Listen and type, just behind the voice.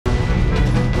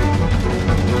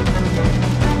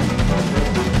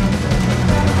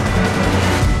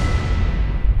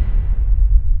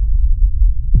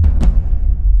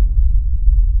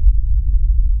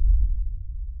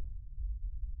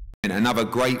another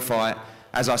great fight.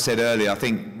 As I said earlier, I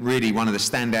think really one of the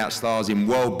standout stars in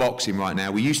world boxing right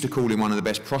now. We used to call him one of the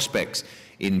best prospects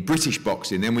in British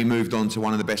boxing, then we moved on to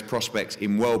one of the best prospects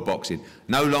in world boxing.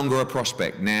 No longer a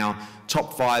prospect now,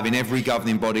 top 5 in every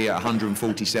governing body at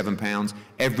 147 pounds.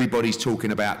 Everybody's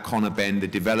talking about Conor Benn, the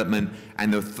development,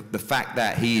 and the fact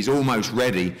that he is almost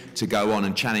ready to go on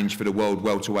and challenge for the world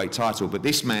welterweight title. But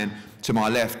this man to my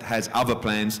left has other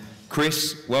plans.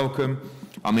 Chris, welcome.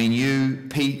 I mean, you,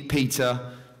 Peter,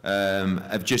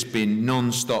 have just been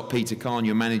non-stop. Peter Khan,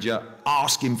 your manager,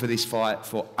 asking for this fight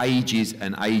for ages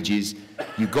and ages.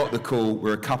 You got the call.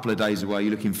 We're a couple of days away.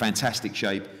 You're looking in fantastic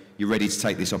shape. You're ready to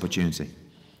take this opportunity.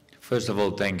 First of all,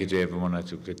 thank you to everyone that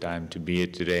took the time to be here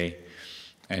today.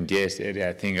 And yes, Eddie,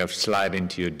 I think I've slid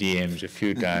into your DMs a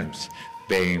few times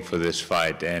begging for this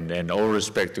fight. And all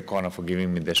respect to Conor for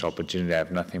giving me this opportunity. I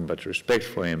have nothing but respect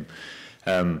for him.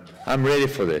 I'm ready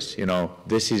for this. You know,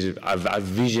 this is, I've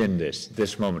visioned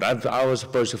this moment. I was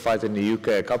supposed to fight in the UK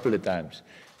a couple of times.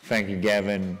 Frankie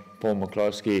Gavin, Paul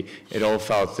McCloskey, it all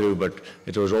fell through, but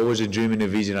it was always a dream and a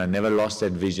vision. I never lost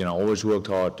that vision. I always worked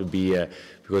hard to be here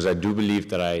because I do believe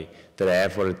that I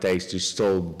have what it takes to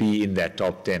still be in that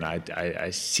top 10.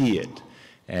 I see it.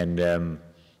 And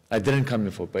I didn't come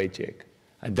here for a paycheck.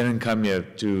 I didn't come here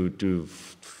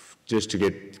just to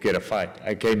get a fight.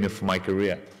 I came here for my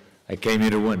career. I came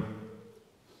here to win.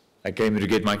 I came here to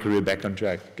get my career back on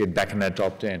track, get back in that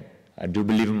top 10. I do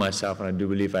believe in myself, and I do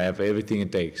believe I have everything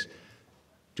it takes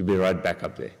to be right back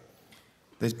up there.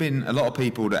 There's been a lot of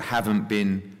people that haven't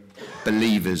been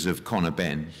believers of Conor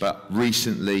Benn, but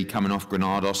recently, coming off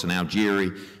Granados and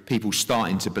Algeria, people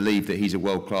starting to believe that he's a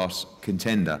world-class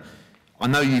contender. I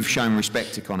know you've shown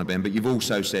respect to Conor Benn, but you've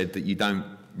also said that you don't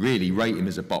really rate him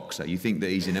as a boxer. You think that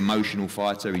he's an emotional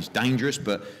fighter, he's dangerous,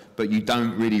 but you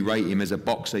don't really rate him as a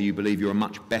boxer. You believe you're a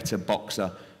much better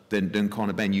boxer than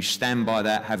Conor Benn. You stand by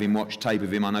that, having watched tape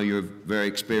of him. I know you're a very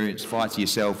experienced fighter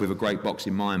yourself with a great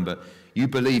boxing mind, but you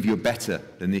believe you're better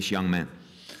than this young man.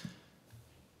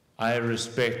 I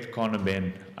respect Conor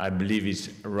Benn. I believe he's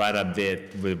right up there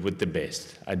with the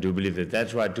best. I do believe that.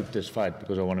 That's why I took this fight,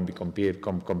 because I want to be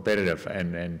competitive.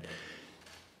 And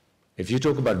if you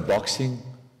talk about boxing,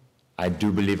 I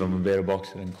do believe I'm a better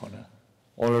boxer than Conor.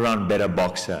 All-around better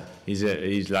boxer.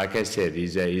 He's like I said,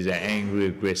 he's an angry,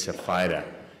 aggressive fighter.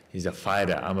 He's a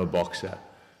fighter. I'm a boxer.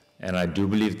 And I do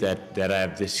believe that I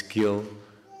have the skill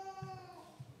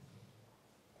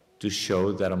to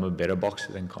show that I'm a better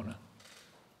boxer than Conor.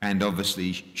 And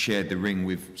obviously shared the ring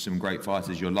with some great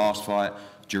fighters. Your last fight,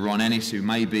 Jaron Ennis, who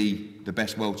may be the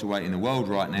best welterweight in the world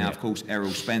right now. Yeah. Of course, Errol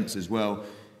Spence as well.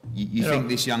 You think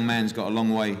this young man's got a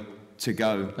long way to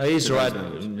go? No, he's right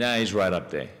up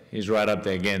there. He's right up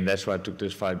there again. That's why I took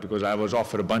this fight, because I was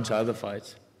offered a bunch of other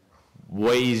fights,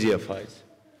 way easier fights.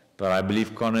 But I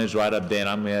believe Conor is right up there, and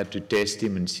I'm here to test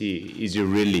him and see, is he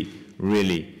really,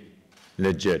 really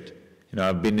legit? You know,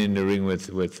 I've been in the ring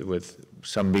with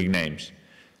some big names.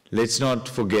 Let's not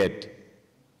forget,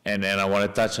 and I want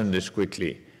to touch on this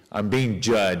quickly, I'm being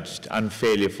judged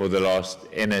unfairly for the last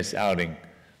NS outing,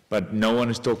 but no one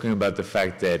is talking about the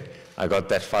fact that I got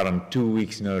that fight on 2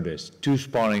 weeks' notice, 2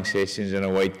 sparring sessions and a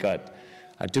weight cut.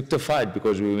 I took the fight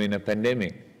because we were in a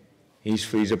pandemic.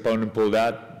 His opponent pulled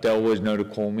out. They always know to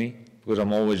call me because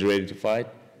I'm always ready to fight.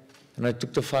 And I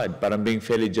took the fight, but I'm being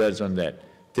fairly judged on that.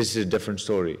 This is a different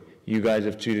story. You guys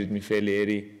have treated me fairly,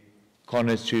 Eddie.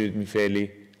 Conor's treated me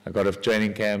fairly. I got a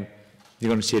training camp. You're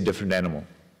going to see a different animal.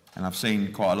 And I've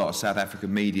seen quite a lot of South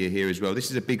African media here as well. This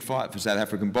is a big fight for South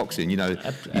African boxing. You know,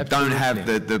 you don't have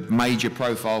the major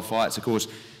profile fights. Of course,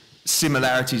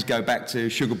 similarities go back to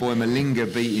Sugar Boy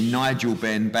Malinga beating Nigel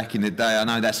Benn back in the day. I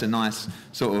know that's a nice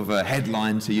sort of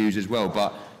headline to use as well.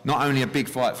 But not only a big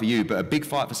fight for you, but a big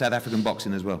fight for South African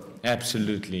boxing as well.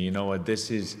 Absolutely. You know what? This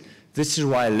is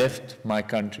why I left my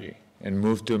country and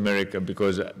moved to America,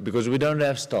 because we don't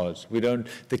have stars.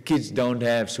 The kids don't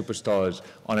have superstars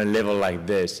on a level like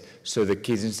this, so the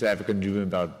kids in South Africa can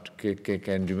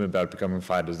dream about becoming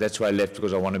fighters. That's why I left,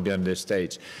 because I want to be on this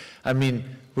stage. I mean,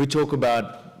 what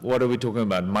are we talking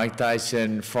about? Mike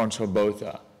Tyson, Francois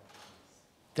Botha.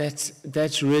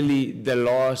 That's really the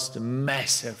last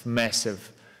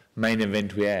massive main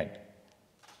event we had.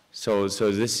 So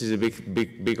this is a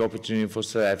big opportunity for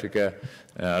South Africa.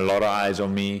 A lot of eyes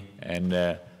on me, and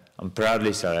I'm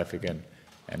proudly South African,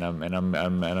 and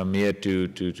I'm here to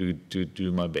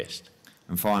do my best.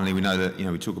 And finally, we know that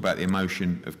we talk about the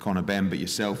emotion of Conor Benn, but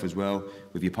yourself as well,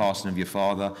 with your passing of your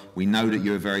father. We know that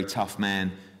you're a very tough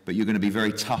man, but you're going to be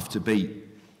very tough to beat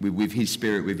with his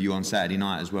spirit with you on Saturday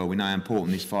night as well. We know how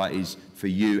important this fight is for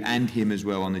you and him as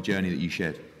well on the journey that you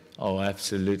shared. Oh,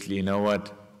 absolutely. You know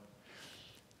what?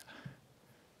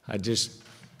 I just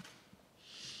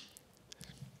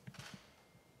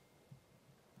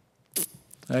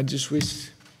wish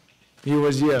he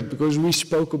was here, because we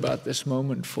spoke about this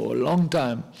moment for a long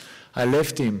time. I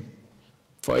left him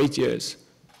for 8 years,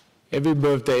 every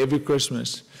birthday, every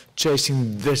Christmas,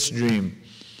 chasing this dream.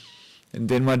 And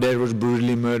then my dad was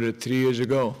brutally murdered 3 years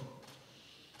ago.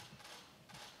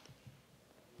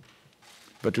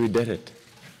 But we did it.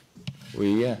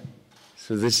 We're here.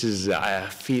 So this is, I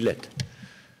feel it.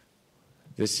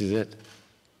 This is it.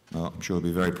 Well, I'm sure he'll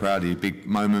be very proud of you. Big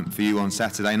moment for you on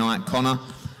Saturday night, Conor.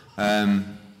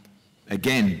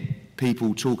 Again,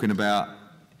 people talking about,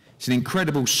 it's an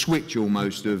incredible switch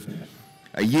almost of,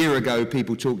 a year ago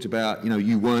people talked about, you know,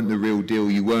 you weren't the real deal,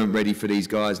 you weren't ready for these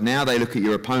guys. Now they look at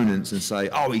your opponents and say,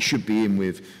 oh, he should be in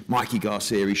with Mikey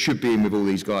Garcia, he should be in with all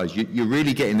these guys. You're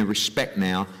really getting the respect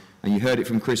now, and you heard it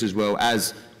from Chris as well,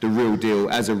 as the real deal,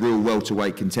 as a real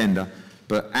welterweight contender,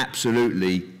 but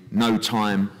absolutely no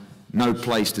time, no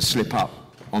place to slip up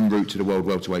en route to the World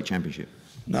Welterweight Championship.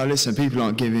 No, listen, people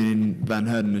aren't giving Van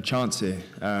Heerden a chance here,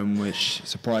 which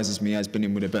surprises me. Has been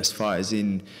in with the best fighters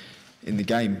in the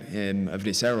game of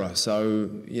this era. So,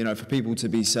 you know, for people to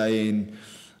be saying,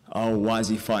 oh, why is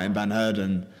he fighting Van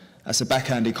Heerden? That's a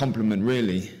backhanded compliment,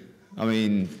 really. I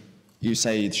mean, you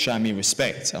say, show me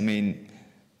respect. I mean,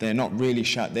 they're not really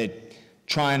they're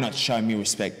trying not to show me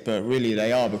respect, but really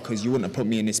they are, because you wouldn't have put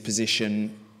me in this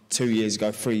position 2 years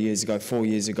ago, 3 years ago, 4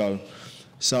 years ago.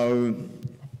 So,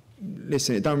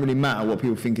 listen, it don't really matter what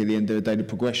people think at the end of the day, the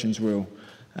progression's real.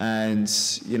 And,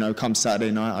 you know, come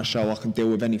Saturday night, I show I can deal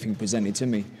with anything presented to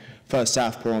me. First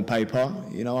southpaw on paper,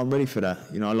 you know, I'm ready for that.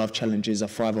 You know, I love challenges, I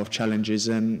thrive off challenges,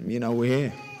 and, you know, we're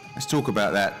here. Let's talk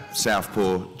about that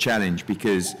southpaw challenge,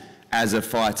 because as a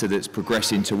fighter that's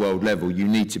progressing to world level, you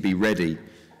need to be ready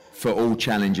for all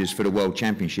challenges for the World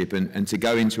Championship. And to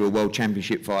go into a World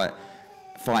Championship fight,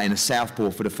 fighting a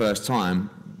southpaw for the first time,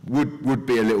 would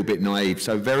be a little bit naive.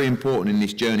 So very important in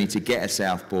this journey to get a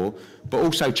southpaw, but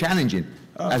also challenging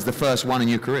as the first one in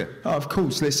your career. Oh, of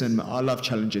course, listen, I love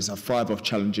challenges, I thrive off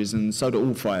challenges, and so do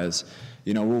all fighters.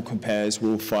 You know, we're all compares,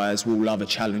 we're all fighters, we all love a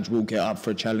challenge, we'll get up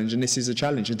for a challenge, and this is a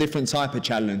challenge, a different type of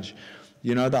challenge,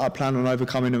 you know, that I plan on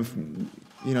overcoming and,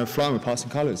 you know, flying with passing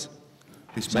colours.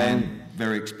 This man,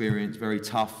 very experienced, very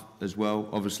tough as well,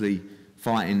 obviously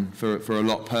fighting for a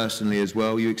lot personally as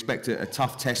well. You expect a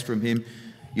tough test from him.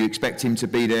 You expect him to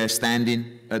be there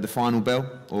standing at the final bell,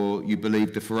 or you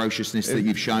believe the ferociousness that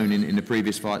you've shown in the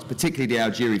previous fights, particularly the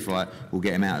Algieri fight, will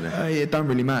get him out of there? It don't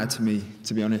really matter to me,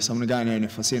 to be honest. I'm going to go in there, and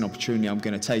if I see an opportunity, I'm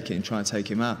going to take it and try and take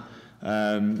him out.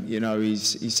 You know,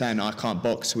 he's saying I can't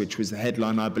box, which was the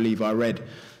headline I believe I read.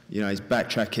 You know, he's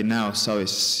backtracking now, so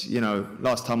it's, you know,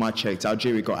 last time I checked,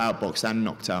 Algieri got outboxed and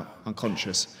knocked out,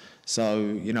 unconscious. So,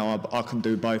 you know, I can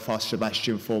do both. Ask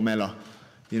Sebastian Formella.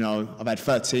 You know, I've had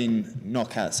 13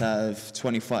 knockouts out of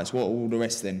 20 fights. What are all the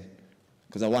rest then?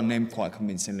 Because I won them quite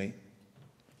convincingly.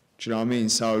 Do you know what I mean?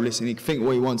 So listen, he can think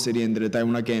what he wants at the end of the day.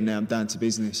 When I get in there, I'm down to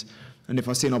business. And if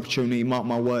I see an opportunity, mark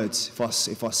my words,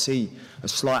 if I see a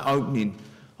slight opening,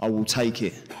 I will take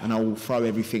it and I will throw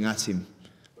everything at him.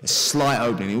 A slight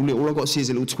opening. All I've got to see is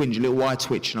a little twinge, a little eye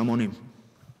twitch, and I'm on him.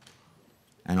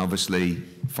 And obviously,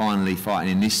 finally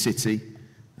fighting in this city,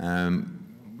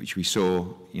 which we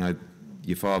saw, you know,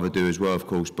 your father do as well, of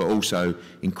course, but also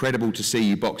incredible to see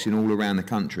you boxing all around the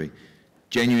country.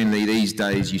 Genuinely, these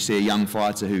days, you see a young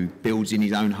fighter who builds in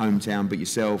his own hometown, but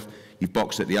yourself, you've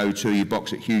boxed at the O2, you've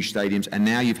boxed at huge stadiums, and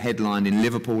now you've headlined in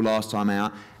Liverpool last time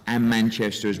out, and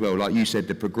Manchester as well. Like you said,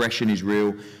 the progression is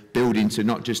real, building to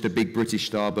not just a big British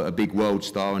star, but a big world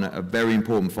star, and a very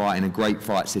important fight in a great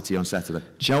fight city on Saturday.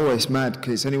 Do you know what, it's mad,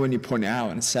 because it's only when you point it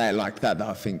out and say it like that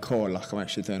I think, cool, like I'm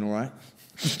actually doing all right.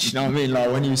 Do you know what I mean? Like,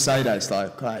 when you say that, it's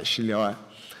like, actually, all right.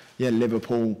 Yeah,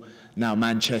 Liverpool, now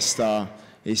Manchester.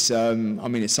 It's, I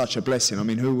mean, it's such a blessing. I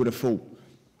mean, who would have thought?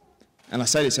 And I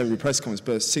say this every press conference,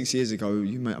 but 6 years ago,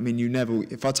 I mean, you never,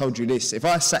 if I told you this, if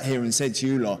I sat here and said to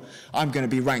you lot, I'm going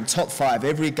to be ranked top 5,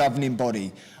 every governing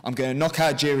body, I'm going to knock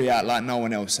out Algieri out like no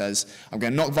one else has, I'm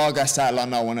going to knock Vargas out like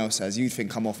no one else has, you'd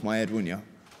think I'm off my head, wouldn't you?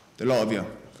 A lot of you.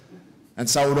 And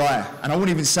so would I. And I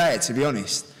wouldn't even say it, to be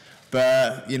honest.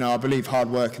 But, you know, I believe hard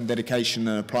work and dedication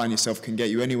and applying yourself can get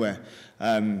you anywhere.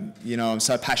 You know, I'm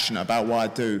so passionate about what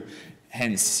I do.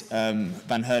 Hence,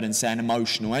 Van Heerden saying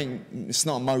emotional. It's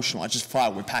not emotional, I just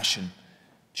fight with passion.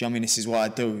 Do you know what I mean? This is what I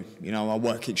do. You know, I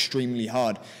work extremely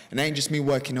hard. And it ain't just me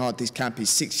working hard this camp. It's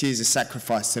 6 years of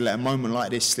sacrifice to let a moment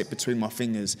like this slip between my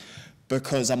fingers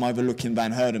because I'm overlooking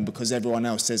Van Heerden, because everyone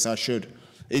else says I should.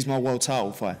 He's my world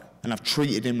title fight. And I've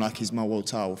treated him like he's my world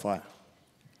title fight.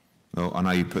 Well, I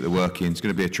know you put the work in. It's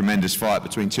going to be a tremendous fight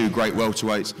between two great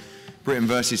welterweights. Britain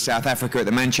versus South Africa at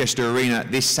the Manchester Arena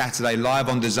this Saturday, live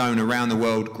on DAZN around the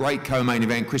world. Great co-main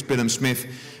event. Chris Billam-Smith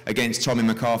against Tommy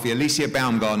McCarthy. Alicia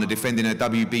Baumgardner defending her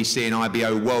WBC and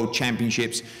IBO World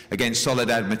Championships against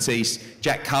Soledad Matisse.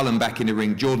 Jack Cullen back in the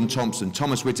ring. Jordan Thompson,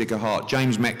 Thomas Whittaker-Hart,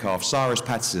 James Metcalf, Cyrus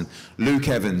Patterson, Luke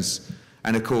Evans,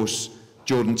 and of course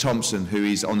Jordan Thompson, who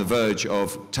is on the verge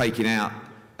of taking out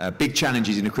big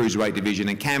challenges in the cruiserweight division,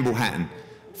 and Campbell Hatton,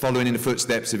 following in the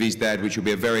footsteps of his dad, which will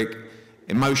be a very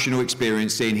emotional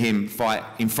experience seeing him fight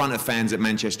in front of fans at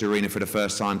Manchester Arena for the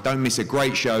first time. Don't miss a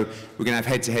great show. We're going to have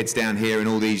head-to-heads down here and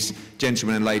all these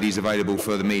gentlemen and ladies available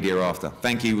for the media after.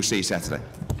 Thank you. We'll see you Saturday.